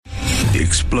the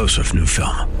explosive new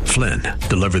film, Flynn,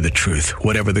 deliver the truth,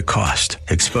 whatever the cost,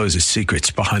 exposes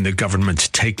secrets behind the government's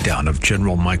takedown of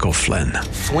General Michael Flynn.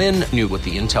 Flynn knew what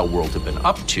the intel world had been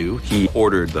up to. He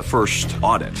ordered the first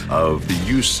audit of the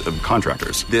use of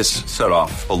contractors. This set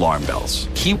off alarm bells.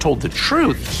 He told the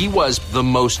truth. He was the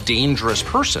most dangerous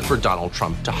person for Donald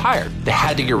Trump to hire. They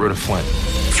had to get rid of Flynn.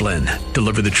 Flynn,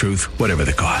 deliver the truth, whatever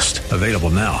the cost. Available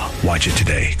now. Watch it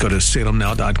today. Go to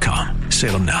salemnow.com.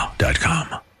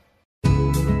 salemnow.com.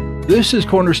 This is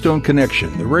Cornerstone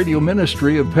Connection, the radio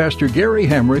ministry of Pastor Gary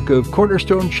Hamrick of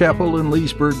Cornerstone Chapel in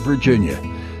Leesburg, Virginia.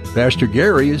 Pastor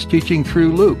Gary is teaching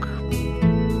through Luke. Real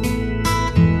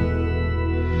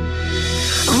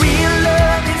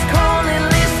love is calling,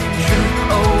 listen, truth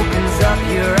opens up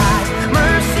your eyes.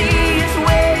 Mercy is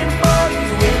waiting for you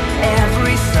with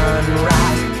every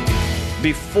sunrise.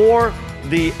 Before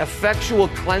the effectual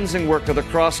cleansing work of the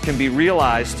cross can be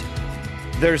realized,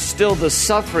 there's still the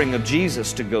suffering of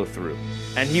Jesus to go through.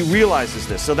 And he realizes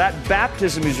this. So that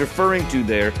baptism he's referring to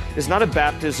there is not a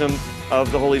baptism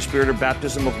of the Holy Spirit or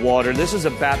baptism of water. This is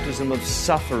a baptism of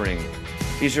suffering.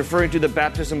 He's referring to the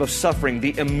baptism of suffering,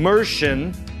 the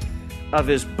immersion of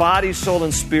his body, soul,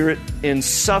 and spirit in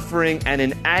suffering and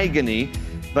in agony.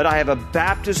 But I have a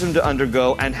baptism to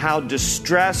undergo, and how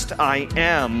distressed I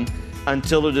am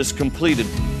until it is completed.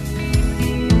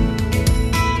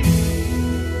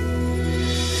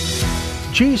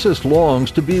 Jesus longs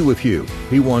to be with you.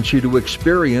 He wants you to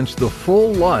experience the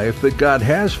full life that God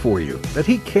has for you, that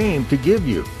He came to give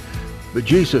you. But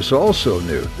Jesus also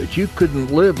knew that you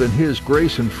couldn't live in His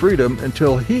grace and freedom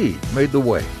until He made the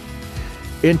way.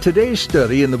 In today's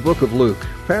study in the book of Luke,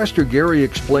 Pastor Gary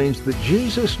explains that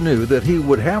Jesus knew that He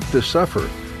would have to suffer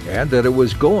and that it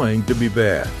was going to be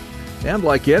bad. And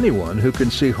like anyone who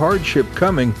can see hardship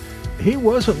coming, He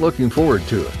wasn't looking forward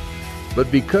to it. But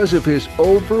because of His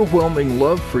overwhelming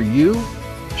love for you,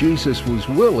 Jesus was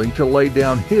willing to lay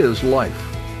down His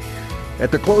life.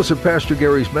 At the close of Pastor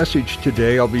Gary's message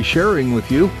today, I'll be sharing with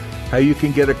you how you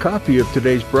can get a copy of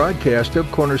today's broadcast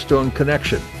of Cornerstone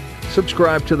Connection.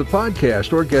 Subscribe to the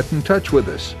podcast or get in touch with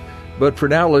us. But for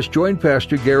now, let's join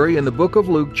Pastor Gary in the book of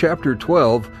Luke, chapter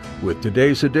 12, with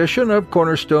today's edition of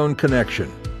Cornerstone Connection.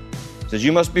 It says,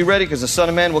 you must be ready because the Son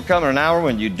of Man will come in an hour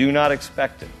when you do not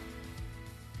expect it.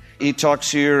 He talks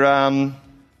here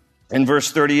in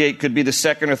verse 38, could be the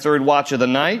second or third watch of the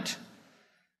night.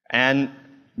 And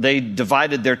they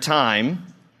divided their time.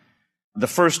 The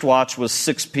first watch was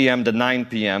 6 p.m. to 9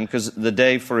 p.m. because the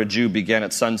day for a Jew began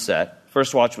at sunset.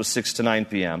 First watch was 6 to 9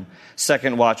 p.m.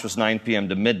 Second watch was 9 p.m.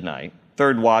 to midnight.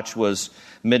 Third watch was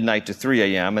midnight to 3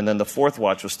 a.m. And then the fourth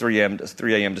watch was 3 a.m.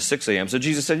 to 6 a.m. So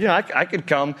Jesus said, I could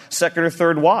come second or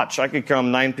third watch. I could come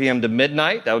 9 p.m. to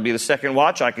midnight. That would be the second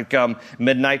watch. I could come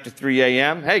midnight to 3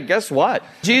 a.m. Hey, guess what?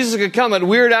 Jesus could come at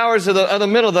weird hours of the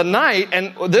middle of the night,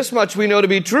 and this much we know to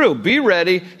be true. Be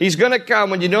ready. He's going to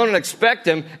come when you don't expect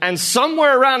Him, and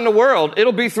somewhere around the world,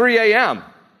 it'll be 3 a.m.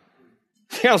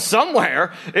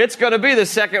 Somewhere, it's going to be the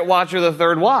second watch or the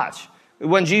third watch.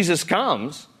 When Jesus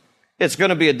comes, it's going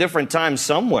to be a different time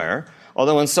somewhere,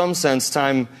 although in some sense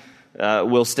time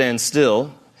will stand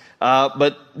still.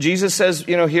 But Jesus says,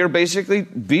 here basically,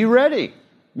 be ready.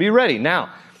 Be ready.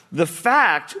 Now, the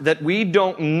fact that we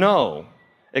don't know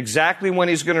exactly when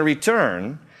He's going to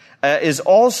return is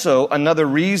also another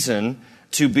reason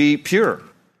to be pure.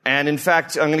 And in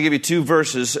fact, I'm going to give you two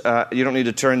verses. You don't need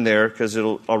to turn there because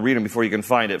I'll read them before you can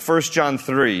find it. 1 John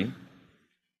 3,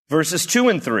 verses 2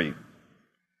 and 3.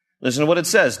 Listen to what it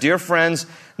says. Dear friends,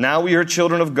 now we are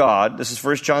children of God. This is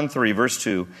 1 John 3, verse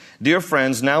 2. Dear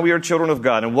friends, now we are children of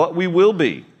God, and what we will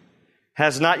be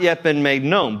has not yet been made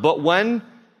known. But when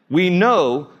we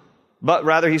know,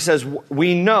 he says,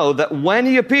 we know that when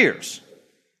He appears,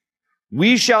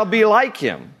 we shall be like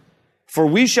Him, for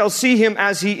we shall see Him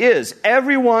as He is.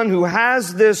 Everyone who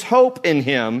has this hope in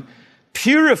Him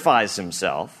purifies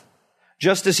himself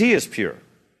just as He is pure.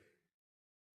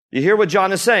 You hear what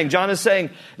John is saying? John is saying,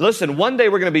 listen, one day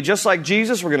we're going to be just like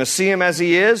Jesus. We're going to see Him as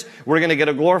He is. We're going to get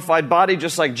a glorified body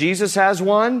just like Jesus has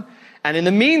one. And in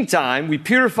the meantime, we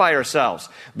purify ourselves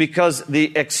because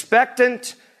the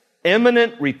expectant,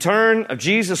 imminent return of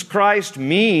Jesus Christ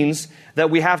means that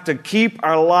we have to keep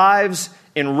our lives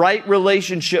in right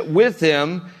relationship with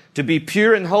Him to be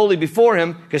pure and holy before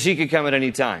Him because He could come at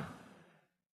any time.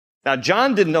 Now,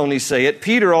 John didn't only say it.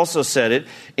 Peter also said it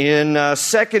in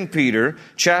 2 Peter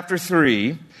chapter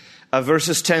 3,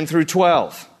 verses 10 through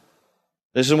 12.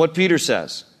 This is what Peter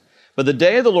says. But the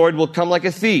day of the Lord will come like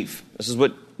a thief. This is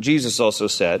what Jesus also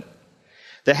said.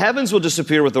 The heavens will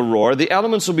disappear with a roar, the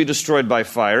elements will be destroyed by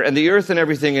fire, and the earth and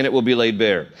everything in it will be laid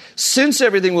bare. Since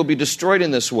everything will be destroyed in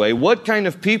this way, what kind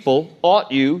of people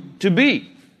ought you to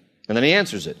be? And then he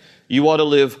answers it. You ought to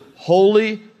live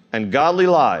holy and godly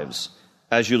lives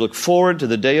as you look forward to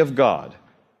the day of God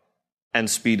and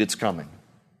speed its coming.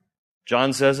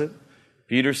 John says it.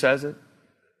 Peter says it.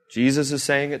 Jesus is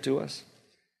saying it to us.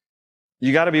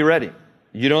 You got to be ready.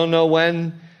 You don't know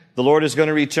when the Lord is going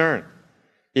to return.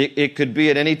 It could be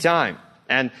at any time.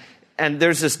 And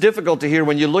there's this difficulty here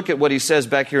when you look at what he says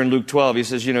back here in Luke 12. He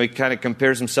says, he kind of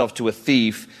compares himself to a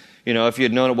thief. If you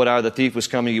had known at what hour the thief was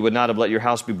coming, you would not have let your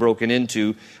house be broken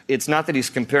into. It's not that he's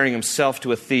comparing himself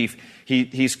to a thief.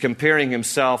 He's comparing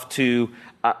himself to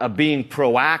being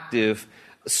proactive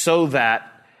so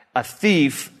that a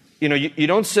thief, you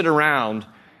don't sit around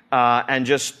and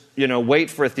just, wait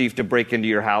for a thief to break into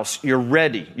your house. You're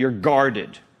ready. You're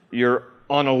guarded. You're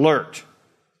on alert.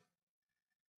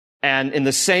 And in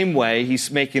the same way,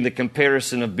 he's making the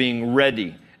comparison of being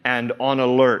ready and on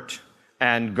alert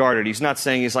and guarded. He's not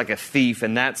saying he's like a thief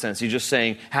in that sense. He's just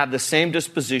saying have the same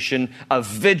disposition of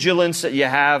vigilance that you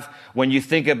have when you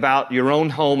think about your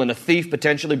own home and a thief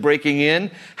potentially breaking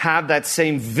in. Have that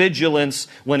same vigilance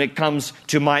when it comes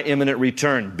to my imminent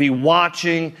return. Be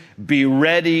watching, be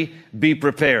ready, be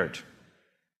prepared.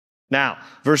 Now,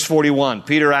 verse 41,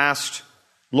 Peter asked,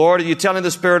 Lord, are you telling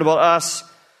this parable about us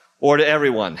or to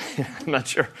everyone? I'm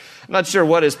not sure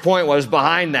what his point was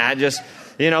behind that. Just,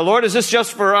 Lord, is this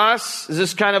just for us? Is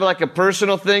this kind of like a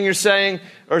personal thing you're saying?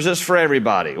 Or is this for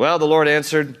everybody? Well, the Lord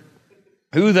answered,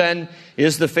 who then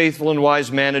is the faithful and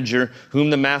wise manager whom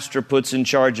the master puts in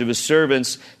charge of his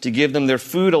servants to give them their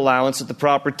food allowance at the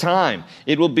proper time?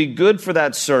 It will be good for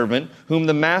that servant whom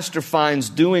the master finds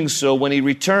doing so when he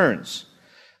returns.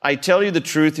 I tell you the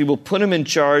truth, he will put him in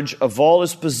charge of all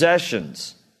his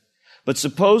possessions. But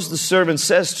suppose the servant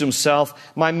says to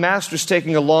himself, my master's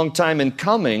taking a long time in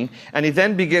coming, and he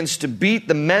then begins to beat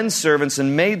the men servants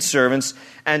and maid servants,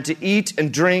 and to eat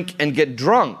and drink and get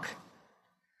drunk.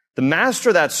 The master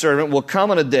of that servant will come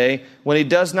on a day when he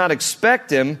does not expect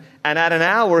him, and at an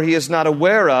hour he is not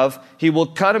aware of. He will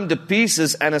cut him to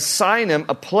pieces and assign him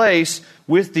a place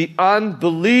with the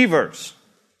unbelievers.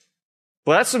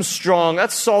 Well,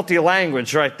 that's salty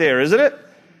language right there, isn't it?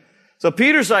 So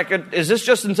Peter's like, is this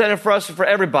just intended for us or for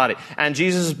everybody? And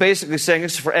Jesus is basically saying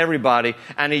this is for everybody.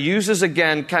 And he uses,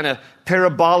 again, kind of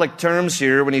parabolic terms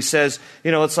here when he says,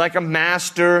 it's like a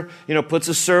master, puts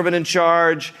a servant in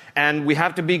charge. And we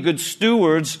have to be good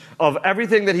stewards of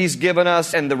everything that he's given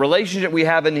us and the relationship we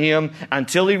have in him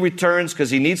until he returns, because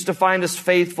he needs to find us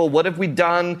faithful. What have we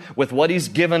done with what he's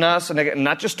given us? And again,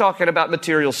 not just talking about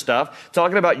material stuff,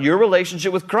 talking about your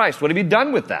relationship with Christ. What have you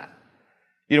done with that?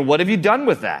 What have you done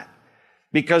with that?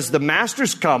 Because the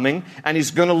master's coming, and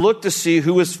he's going to look to see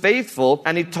who is faithful.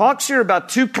 And he talks here about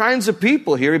two kinds of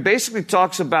people here. He basically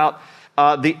talks about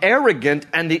the arrogant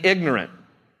and the ignorant.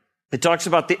 He talks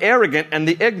about the arrogant and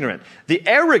the ignorant. The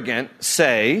arrogant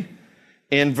say,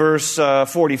 in verse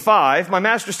 45, my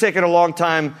master's taken a long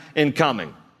time in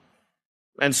coming.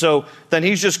 And so then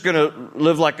he's just going to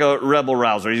live like a rebel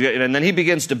rouser. And then he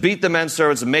begins to beat the men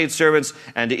servants and maid servants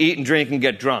and to eat and drink and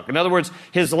get drunk. In other words,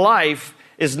 his life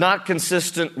is not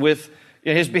consistent with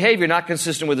his behavior, not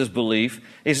consistent with his belief.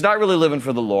 He's not really living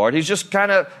for the Lord. He's just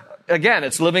kind of, again,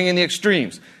 it's living in the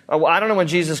extremes. I don't know when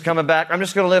Jesus is coming back. I'm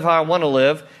just going to live how I want to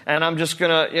live, and I'm just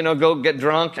going to, go get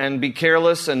drunk and be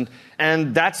careless, and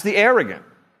that's the arrogant.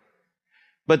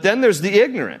 But then there's the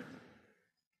ignorant.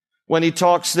 When he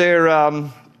talks there,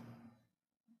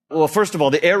 well, first of all,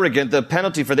 the arrogant, the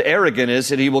penalty for the arrogant is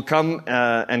that he will come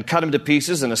and cut him to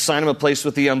pieces and assign him a place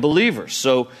with the unbelievers.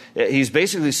 So he's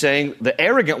basically saying the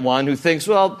arrogant one who thinks,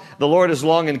 well, the Lord is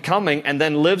long in coming, and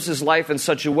then lives his life in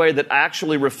such a way that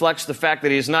actually reflects the fact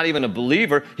that he is not even a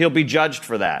believer, he'll be judged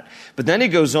for that. But then he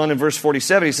goes on in verse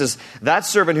 47, he says, that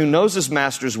servant who knows his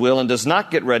master's will and does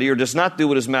not get ready or does not do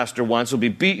what his master wants will be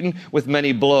beaten with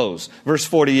many blows. Verse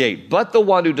 48, but the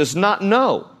one who does not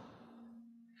know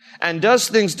and does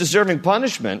things deserving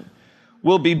punishment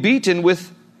will be beaten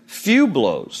with few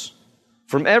blows.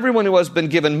 From everyone who has been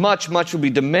given much, much will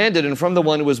be demanded, and from the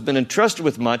one who has been entrusted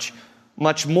with much,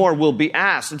 much more will be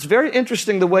asked. It's very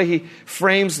interesting the way he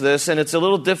frames this, and it's a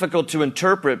little difficult to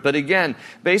interpret. But again,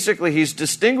 basically he's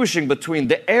distinguishing between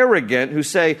the arrogant who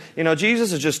say,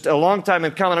 Jesus is just a long time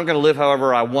in coming, I'm going to live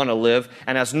however I want to live,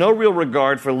 and has no real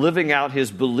regard for living out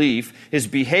his belief. His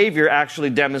behavior actually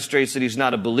demonstrates that he's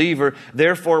not a believer.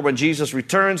 Therefore, when Jesus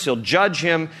returns, he'll judge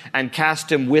him and cast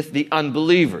him with the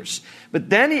unbelievers. But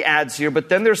then he adds here, but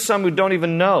then there's some who don't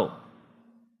even know.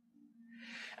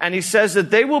 And he says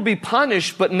that they will be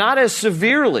punished, but not as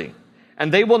severely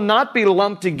And they will not be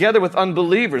lumped together with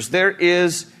unbelievers. There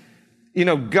is,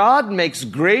 God makes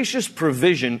gracious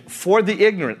provision for the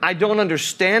ignorant. I don't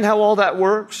understand how all that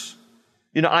works.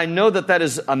 I know that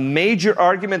is a major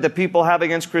argument that people have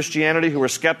against Christianity who are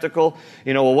skeptical.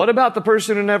 Well, what about the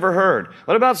person who never heard?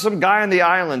 What about some guy on the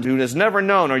island who has never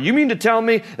known? Or you mean to tell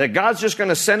me that God's just going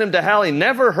to send him to hell? He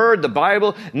never heard the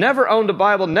Bible, never owned a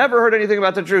Bible, never heard anything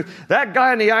about the truth. That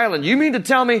guy on the island, you mean to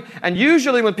tell me? And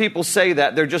usually when people say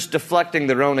that, they're just deflecting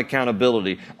their own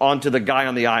accountability onto the guy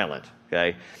on the island.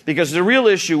 Okay? Because the real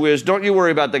issue is, don't you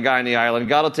worry about the guy on the island.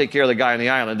 God will take care of the guy on the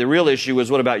island. The real issue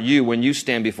is, what about you when you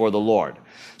stand before the Lord?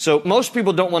 So most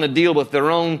people don't want to deal with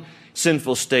their own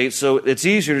sinful state, so it's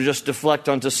easier to just deflect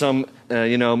onto some,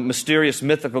 mysterious,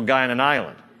 mythical guy on an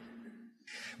island.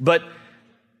 But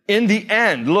in the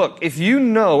end, look, if you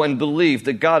know and believe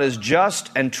that God is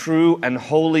just and true and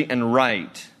holy and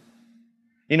right,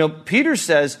 Peter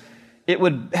says, it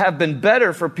would have been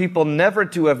better for people never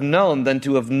to have known than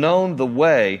to have known the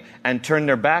way and turned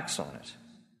their backs on it.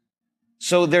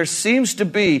 So there seems to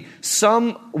be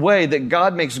some way that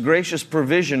God makes gracious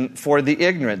provision for the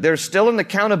ignorant. There's still an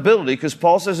accountability, because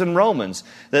Paul says in Romans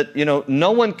that,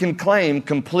 no one can claim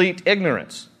complete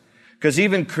ignorance. Because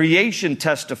even creation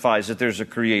testifies that there's a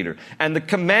creator. And the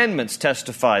commandments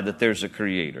testify that there's a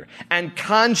creator. And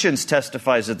conscience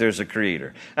testifies that there's a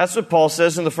creator. That's what Paul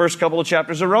says in the first couple of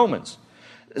chapters of Romans.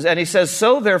 And he says,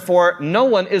 so therefore, no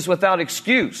one is without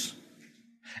excuse.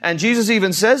 And Jesus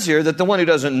even says here that the one who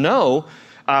doesn't know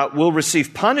will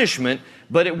receive punishment,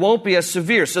 but it won't be as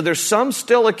severe. So there's some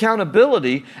still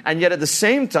accountability, and yet at the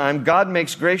same time, God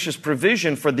makes gracious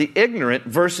provision for the ignorant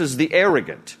versus the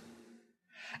arrogant.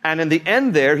 And in the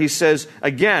end there, he says,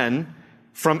 again,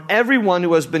 from everyone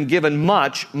who has been given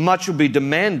much, much will be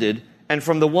demanded, and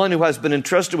from the one who has been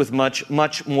entrusted with much,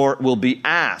 much more will be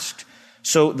asked.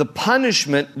 So the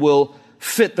punishment will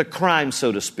fit the crime,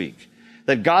 so to speak.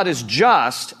 That God is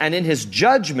just, and in his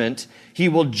judgment, he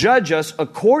will judge us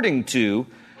according to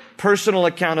personal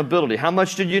accountability. How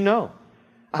much did you know?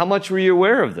 How much were you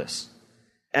aware of this?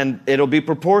 And it'll be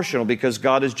proportional, because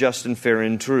God is just and fair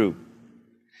and true.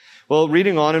 Well,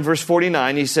 reading on in verse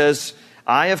 49, he says,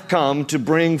 I have come to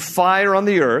bring fire on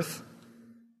the earth,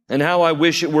 and how I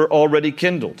wish it were already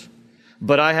kindled.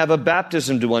 But I have a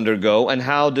baptism to undergo, and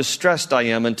how distressed I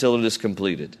am until it is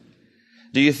completed.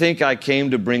 Do you think I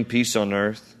came to bring peace on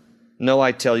earth? No,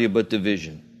 I tell you, but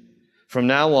division. From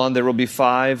now on, there will be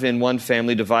 5 in one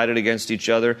family divided against each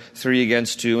other, 3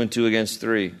 against 2, and 2 against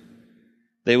 3.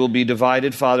 They will be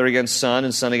divided, father against son,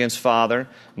 and son against father,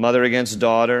 mother against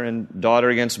daughter, and daughter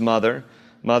against mother,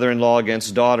 mother-in-law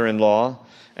against daughter-in-law,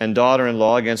 and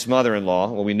daughter-in-law against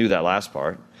mother-in-law. Well, we knew that last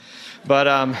part.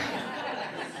 But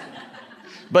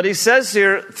he says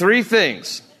here 3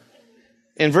 things.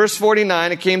 In verse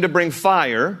 49, it came to bring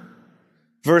fire.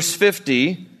 Verse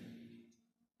 50,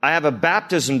 I have a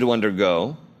baptism to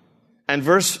undergo. And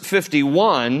verse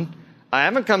 51, I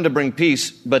haven't come to bring peace,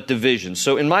 but division.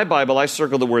 So in my Bible, I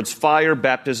circle the words fire,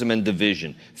 baptism, and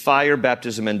division. Fire,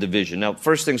 baptism, and division. Now,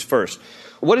 first things first.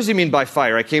 What does he mean by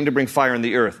fire? I came to bring fire on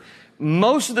the earth.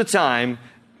 Most of the time,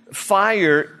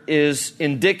 fire is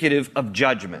indicative of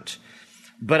judgment.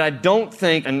 But I don't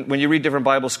think, and when you read different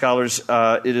Bible scholars,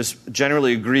 it is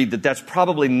generally agreed that that's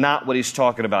probably not what he's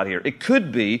talking about here. It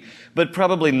could be, but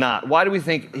probably not. Why do we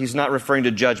think he's not referring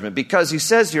to judgment? Because he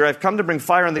says here, I've come to bring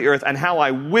fire on the earth, and how I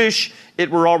wish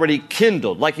it were already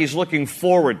kindled, like he's looking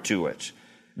forward to it.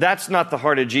 That's not the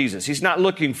heart of Jesus. He's not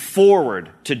looking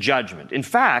forward to judgment. In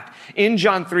fact, in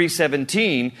John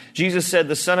 3:17, Jesus said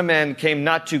the Son of Man came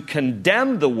not to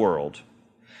condemn the world,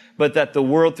 but that the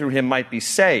world through him might be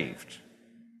saved.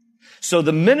 So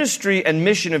the ministry and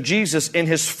mission of Jesus in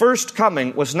his first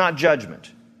coming was not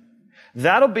judgment.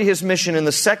 That'll be his mission in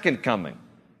the second coming.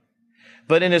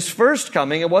 But in his first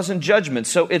coming, it wasn't judgment.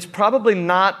 So it's probably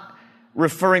not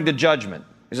referring to judgment.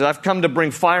 He says, I've come to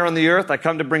bring fire on the earth. I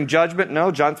come to bring judgment.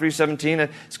 No, John 3:17,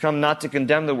 it's come not to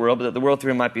condemn the world, but that the world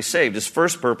through him might be saved. His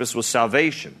first purpose was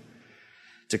salvation,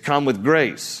 to come with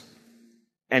grace.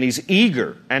 And he's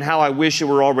eager, and how I wish it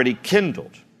were already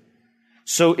kindled.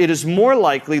 So it is more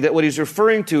likely that what he's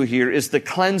referring to here is the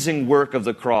cleansing work of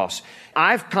the cross.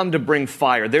 I've come to bring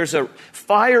fire.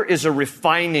 Fire is a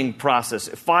refining process.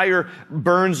 Fire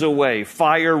burns away.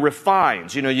 Fire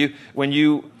refines. When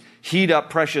you heat up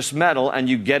precious metal and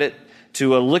you get it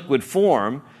to a liquid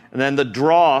form, and then the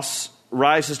dross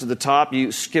rises to the top,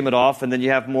 you skim it off, and then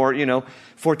you have more,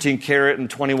 14 karat and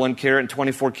 21 karat and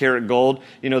 24 karat gold.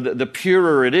 The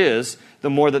purer it is, the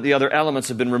more that the other elements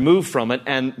have been removed from it.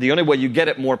 And the only way you get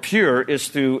it more pure is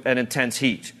through an intense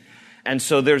heat. And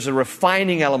so there's a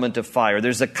refining element of fire.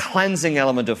 There's a cleansing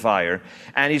element of fire.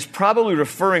 And he's probably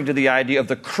referring to the idea of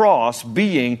the cross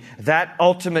being that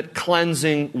ultimate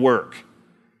cleansing work.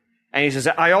 And he says,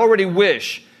 I already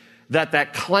wish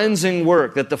that cleansing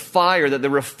work, that the fire, that the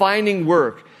refining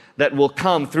work that will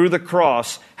come through the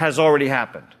cross has already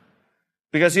happened.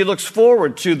 Because he looks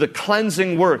forward to the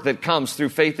cleansing work that comes through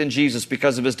faith in Jesus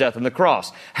because of his death on the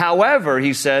cross. However,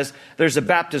 he says, there's a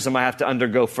baptism I have to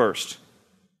undergo first.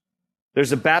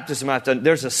 There's a baptism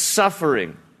there's a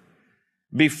suffering.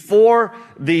 Before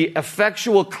the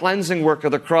effectual cleansing work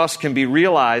of the cross can be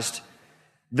realized,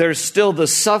 there's still the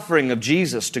suffering of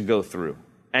Jesus to go through.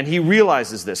 And he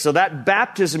realizes this. So that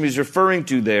baptism he's referring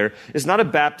to there is not a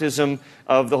baptism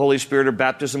of the Holy Spirit or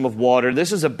baptism of water.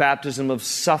 This is a baptism of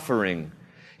suffering.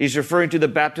 He's referring to the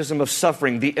baptism of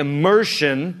suffering, the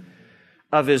immersion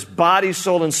of his body,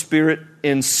 soul, and spirit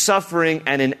in suffering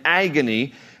and in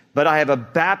agony. But I have a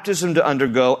baptism to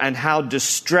undergo, and how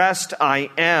distressed I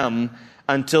am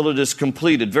until it is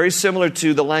completed. Very similar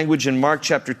to the language in Mark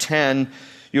chapter 10.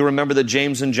 You remember that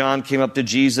James and John came up to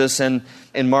Jesus, and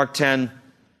in Mark 10,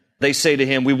 they say to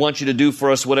him, we want you to do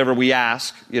for us whatever we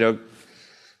ask. You know,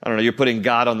 I don't know, you're putting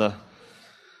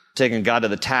taking God to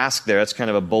the task there. That's kind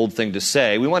of a bold thing to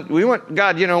say. We want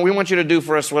God, we want you to do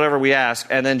for us whatever we ask.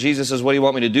 And then Jesus says, what do you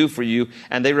want me to do for you?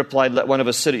 And they replied, let one of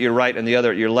us sit at your right and the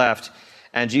other at your left.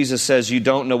 And Jesus says, you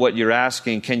don't know what you're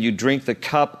asking. Can you drink the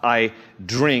cup I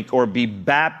drink, or be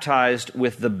baptized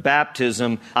with the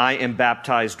baptism I am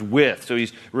baptized with? So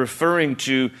he's referring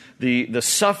to the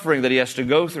suffering that he has to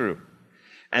go through.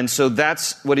 And so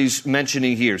that's what he's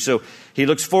mentioning here. So he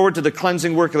looks forward to the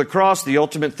cleansing work of the cross, the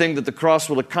ultimate thing that the cross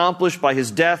will accomplish by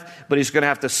his death, but he's going to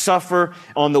have to suffer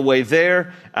on the way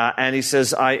there. And he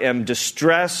says, I am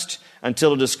distressed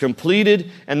until it is completed.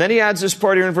 And then he adds this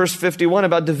part here in verse 51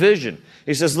 about division.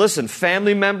 He says, listen,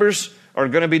 family members are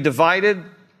going to be divided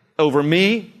over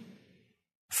me.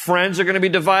 Friends are going to be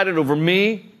divided over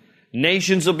me.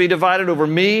 Nations will be divided over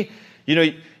me.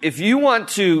 If you want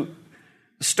to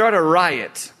start a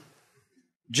riot,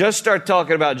 just start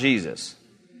talking about Jesus.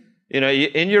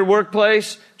 In your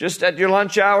workplace, just at your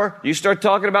lunch hour, you start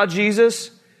talking about Jesus.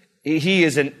 He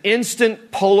is an instant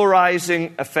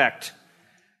polarizing effect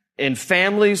in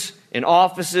families, in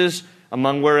offices,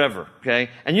 among wherever, okay?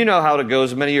 And you know how it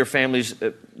goes. Many of your families,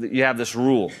 you have this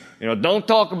rule. Don't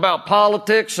talk about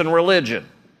politics and religion,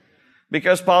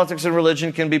 because politics and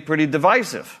religion can be pretty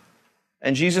divisive.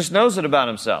 And Jesus knows it about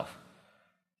himself.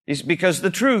 Because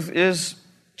the truth is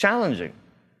challenging.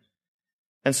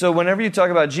 And so whenever you talk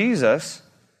about Jesus,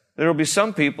 there will be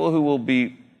some people who will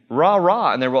be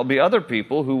rah-rah, and there will be other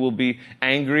people who will be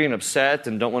angry and upset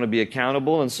and don't want to be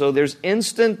accountable. And so there's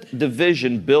instant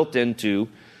division built into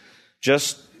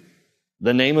just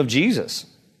the name of Jesus.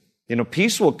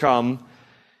 Peace will come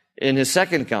in his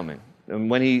second coming. And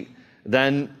when he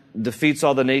then defeats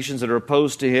all the nations that are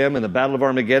opposed to him in the Battle of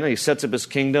Armageddon, he sets up his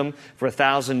kingdom for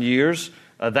 1,000 years.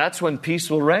 That's when peace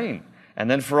will reign. And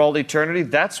then for all eternity,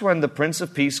 that's when the Prince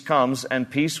of Peace comes and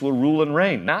peace will rule and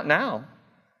reign. Not now.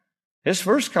 His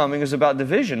first coming is about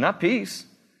division, not peace.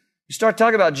 You start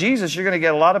talking about Jesus, you're going to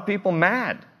get a lot of people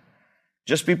mad.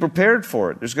 Just be prepared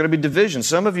for it. There's going to be division.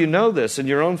 Some of you know this in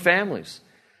your own families.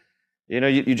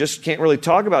 You just can't really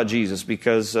talk about Jesus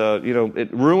because,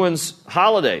 it ruins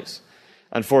holidays,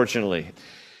 unfortunately.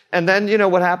 And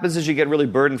then, what happens is you get really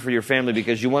burdened for your family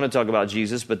because you want to talk about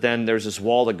Jesus, but then there's this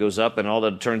wall that goes up and all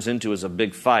that it turns into is a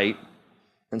big fight.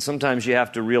 And sometimes you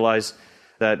have to realize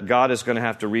that God is going to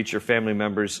have to reach your family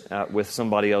members with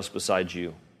somebody else besides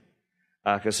you.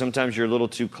 Because sometimes you're a little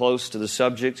too close to the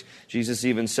subject. Jesus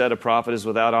even said a prophet is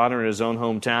without honor in his own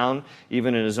hometown.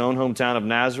 Even in his own hometown of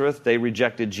Nazareth, they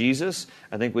rejected Jesus.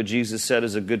 I think what Jesus said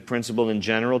is a good principle in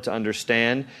general to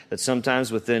understand that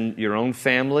sometimes within your own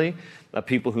family,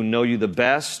 people who know you the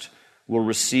best will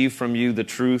receive from you the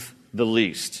truth the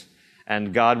least.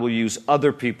 And God will use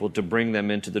other people to bring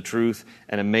them into the truth,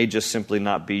 and it may just simply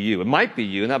not be you. It might be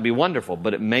you, and that'd be wonderful,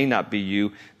 but it may not be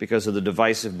you because of the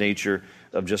divisive nature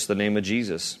of just the name of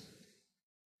Jesus.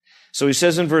 So he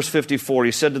says in verse 54,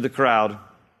 he said to the crowd,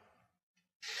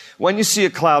 when you see a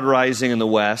cloud rising in the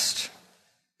west,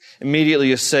 immediately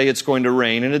you say it's going to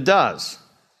rain, and it does.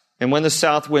 And when the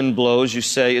south wind blows, you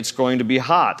say it's going to be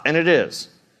hot, and it is.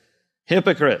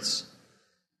 Hypocrites!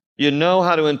 You know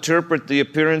how to interpret the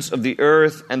appearance of the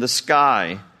earth and the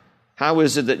sky. How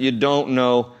is it that you don't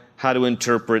know how to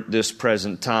interpret this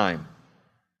present time?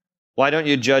 Why don't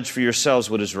you judge for yourselves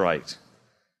what is right?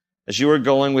 As you are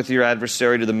going with your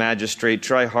adversary to the magistrate,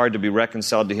 try hard to be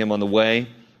reconciled to him on the way,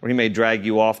 or he may drag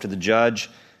you off to the judge,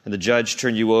 and the judge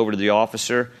turn you over to the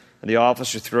officer, and the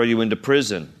officer throw you into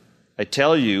prison. I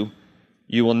tell you,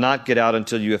 you will not get out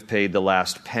until you have paid the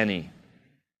last penny.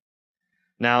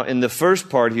 Now, in the first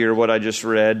part here, what I just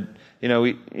read, you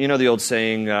know the old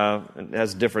saying, it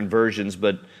has different versions,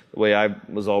 but the way I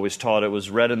was always taught it was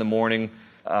read in the morning,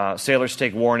 sailors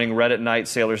take warning, read at night,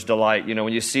 sailors delight. You know,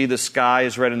 when you see the sky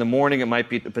is red in the morning, it might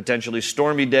be a potentially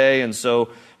stormy day, and so,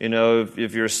 you know,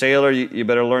 if you're a sailor, you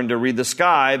better learn to read the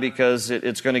sky because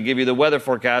it's going to give you the weather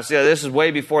forecast. Yeah, this is way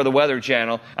before the Weather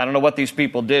Channel. I don't know what these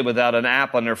people did without an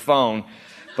app on their phone,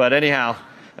 but anyhow,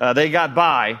 they got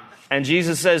by, and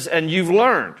Jesus says, and you've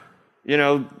learned, you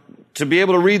know, to be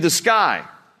able to read the sky.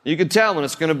 You can tell when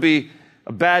it's going to be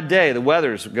a bad day, the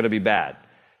weather's going to be bad,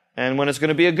 and when it's going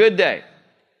to be a good day.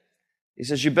 He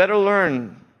says, you better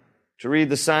learn to read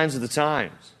the signs of the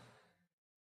times.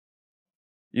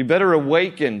 You better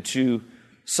awaken to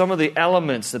some of the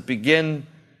elements that begin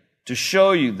to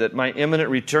show you that my imminent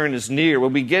return is near.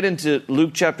 When we get into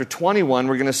Luke chapter 21,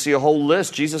 we're going to see a whole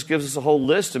list. Jesus gives us a whole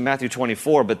list in Matthew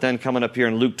 24, but then coming up here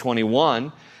in Luke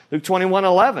 21, Luke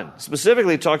 21:11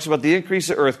 specifically talks about the increase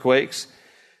of earthquakes,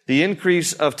 the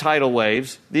increase of tidal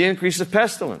waves, the increase of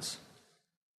pestilence.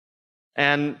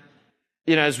 And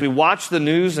you know, as we watch the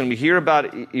news and we hear about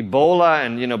Ebola,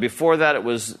 and, you know, before that it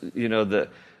was, you know, the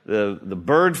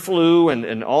bird flu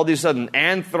and all these other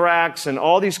anthrax and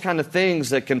all these kind of things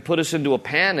that can put us into a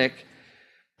panic,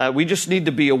 we just need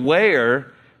to be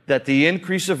aware that the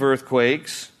increase of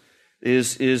earthquakes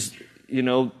is, you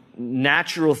know,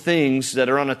 natural things that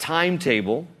are on a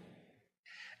timetable.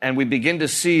 And we begin to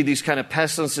see these kind of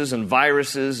pestilences and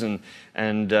viruses and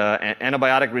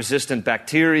antibiotic-resistant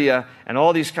bacteria and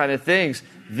all these kind of things.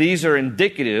 These are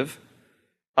indicative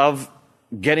of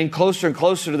getting closer and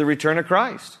closer to the return of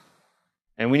Christ.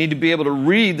 And we need to be able to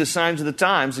read the signs of the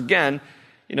times. Again,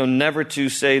 you know, never to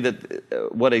say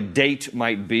that what a date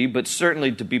might be, but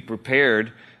certainly to be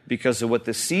prepared because of what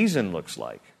the season looks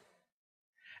like.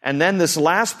 And then this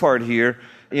last part here,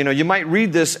 you know, you might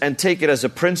read this and take it as a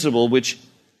principle, which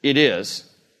it is.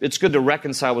 It's good to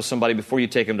reconcile with somebody before you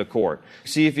take them to court.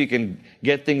 See if you can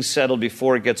get things settled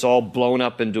before it gets all blown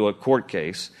up into a court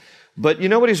case. But you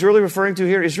know what he's really referring to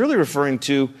here? He's really referring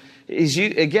to,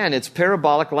 again, it's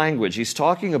parabolic language. He's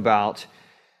talking about,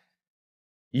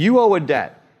 you owe a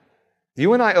debt.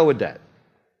 You and I owe a debt.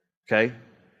 Okay?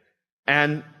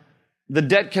 And the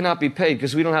debt cannot be paid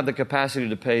because we don't have the capacity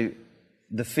to pay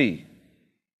the fee,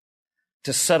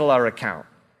 to settle our account.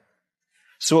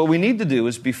 So what we need to do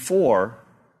is before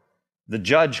the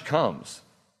judge comes,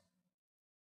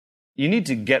 you need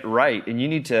to get right and you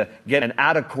need to get an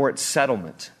out-of-court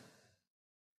settlement.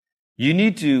 You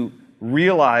need to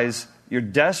realize your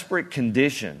desperate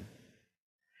condition,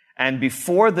 and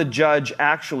before the judge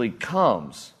actually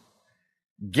comes,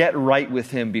 get right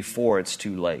with him before it's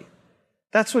too late.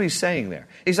 That's what he's saying there.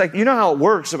 He's like, you know how it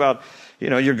works about, you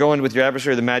know, you're going with your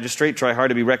adversary, the magistrate, try hard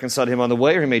to be reconciled to him on the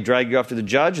way, or he may drag you off to the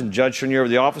judge, and the judge turn you over to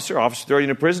the officer throw you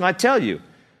into prison. I tell you,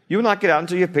 you will not get out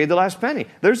until you've paid the last penny.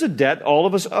 There's a debt all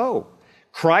of us owe.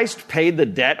 Christ paid the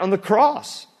debt on the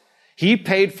cross. He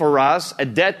paid for us a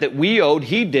debt that we owed,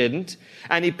 he didn't,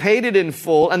 and he paid it in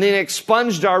full, and then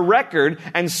expunged our record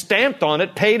and stamped on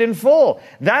it, paid in full.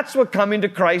 That's what coming to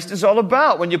Christ is all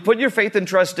about. When you put your faith and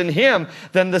trust in him,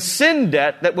 then the sin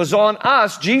debt that was on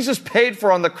us, Jesus paid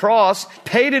for on the cross,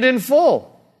 paid it in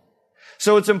full.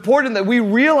 So it's important that we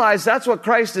realize that's what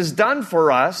Christ has done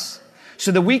for us,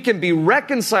 so that we can be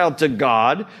reconciled to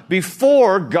God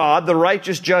before God, the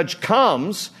righteous judge,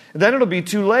 comes. Then it'll be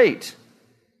too late.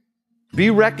 Be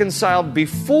reconciled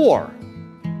before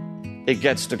it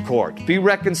gets to court. Be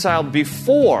reconciled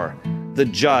before the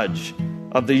judge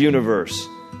of the universe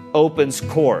opens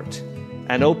court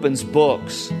and opens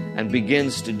books and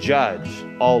begins to judge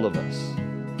all of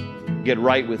us. Get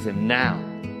right with him now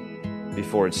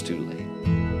before it's too late.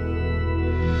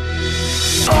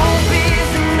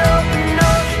 Open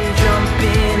ocean, jump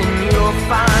in and you'll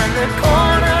find the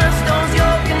cornerstone's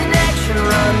your connection.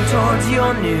 Run towards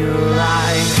your new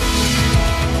life.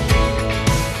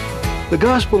 The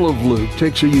Gospel of Luke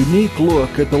takes a unique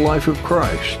look at the life of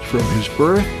Christ, from his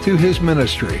birth to his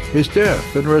ministry, his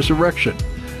death and resurrection.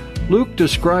 Luke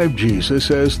described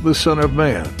Jesus as the Son of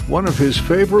Man, one of his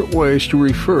favorite ways to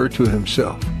refer to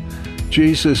himself.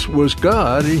 Jesus was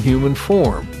God in human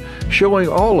form, showing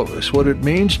all of us what it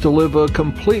means to live a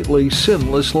completely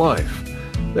sinless life.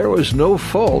 There was no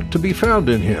fault to be found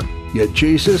in him, yet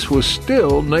Jesus was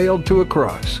still nailed to a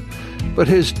cross. But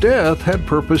his death had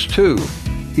purpose too.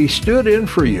 He stood in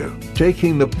for you,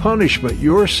 taking the punishment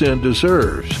your sin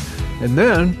deserves. And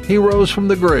then he rose from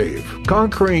the grave,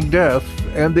 conquering death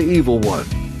and the evil one.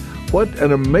 What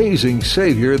an amazing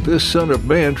Savior this Son of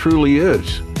Man truly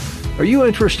is. Are you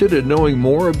interested in knowing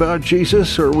more about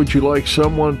Jesus, or would you like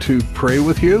someone to pray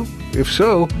with you? If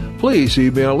so, please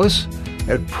email us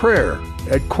at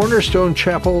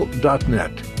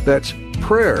prayer@cornerstonechapel.net. That's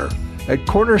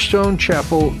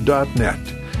prayer@cornerstonechapel.net.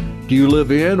 Do you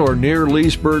live in or near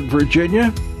Leesburg,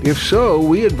 Virginia? If so,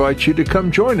 we invite you to come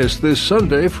join us this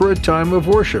Sunday for a time of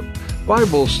worship,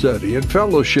 Bible study, and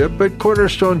fellowship at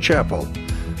Cornerstone Chapel.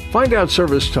 Find out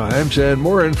service times and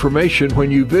more information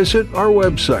when you visit our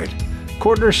website,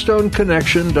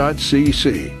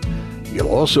 cornerstoneconnection.cc. You'll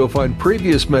also find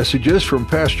previous messages from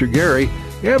Pastor Gary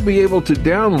and be able to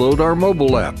download our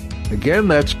mobile app. Again,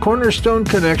 that's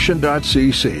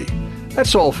cornerstoneconnection.cc.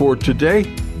 That's all for today.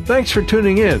 Thanks for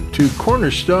tuning in to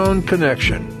Cornerstone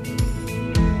Connection.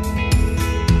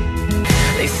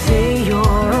 They say you're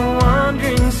a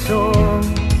wandering soul,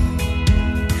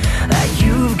 that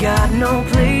you've got no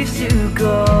place to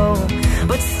go,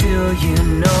 but still you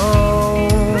know